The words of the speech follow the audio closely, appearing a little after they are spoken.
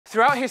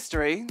Throughout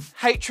history,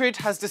 hatred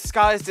has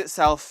disguised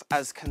itself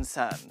as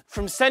concern.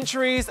 From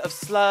centuries of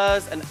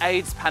slurs and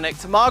AIDS panic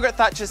to Margaret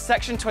Thatcher's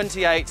Section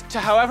 28 to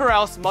however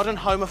else modern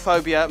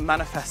homophobia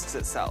manifests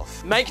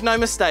itself. Make no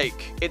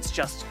mistake, it's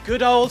just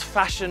good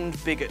old-fashioned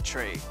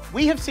bigotry.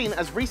 We have seen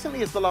as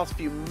recently as the last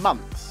few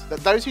months that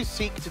those who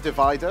seek to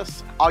divide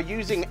us are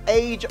using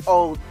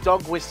age-old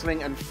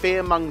dog-whistling and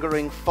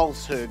fear-mongering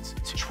falsehoods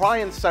to try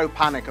and sow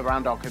panic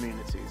around our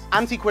communities.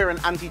 Anti-queer and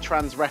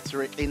anti-trans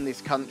rhetoric in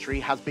this country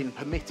has been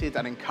permitted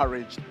and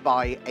encouraged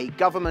by a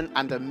government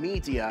and a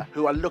media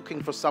who are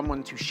looking for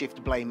someone to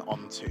shift blame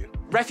onto.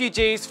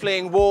 Refugees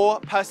fleeing war,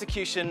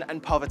 persecution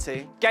and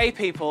poverty. Gay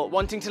people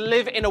wanting to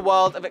live in a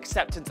world of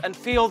acceptance and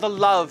feel the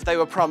love they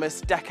were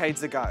promised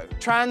decades ago.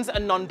 Trans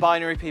and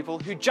non-binary people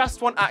who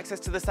just want access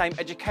to the same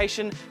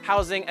education,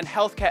 housing and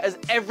healthcare as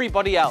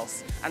everybody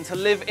else, and to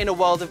live in a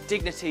world of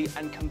dignity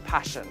and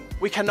compassion.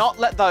 We cannot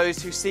let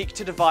those who seek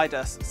to divide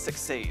us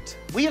succeed.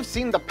 We have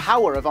seen the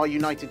power of our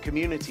united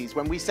communities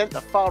when we sent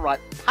the far-right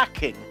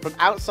packing from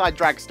outside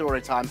Drag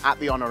Storytime at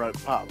the Honor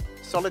Oak pub.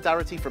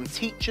 Solidarity from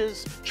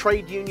teachers,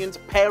 trade unions,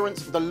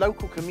 parents, the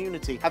local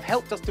community have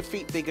helped us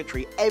defeat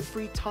bigotry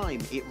every time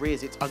it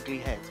rears its ugly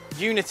head.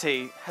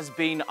 Unity has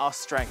been our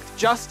strength,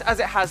 just as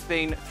it has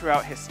been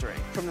throughout history.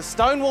 From the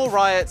Stonewall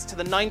riots to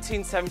the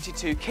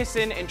 1972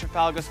 kiss-in in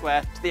Trafalgar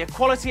Square to the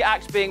Equality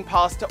Act being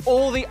passed to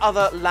all the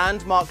other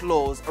landmark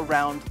laws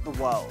around the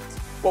world.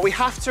 What we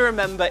have to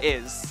remember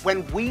is,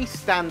 when we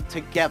stand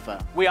together,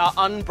 we are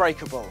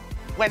unbreakable.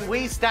 When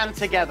we stand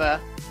together,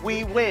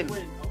 we win.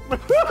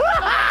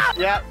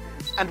 Yeah.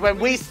 And when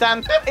we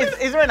stand,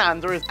 is there an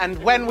and or is?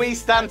 And when we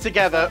stand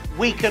together,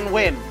 we can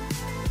win.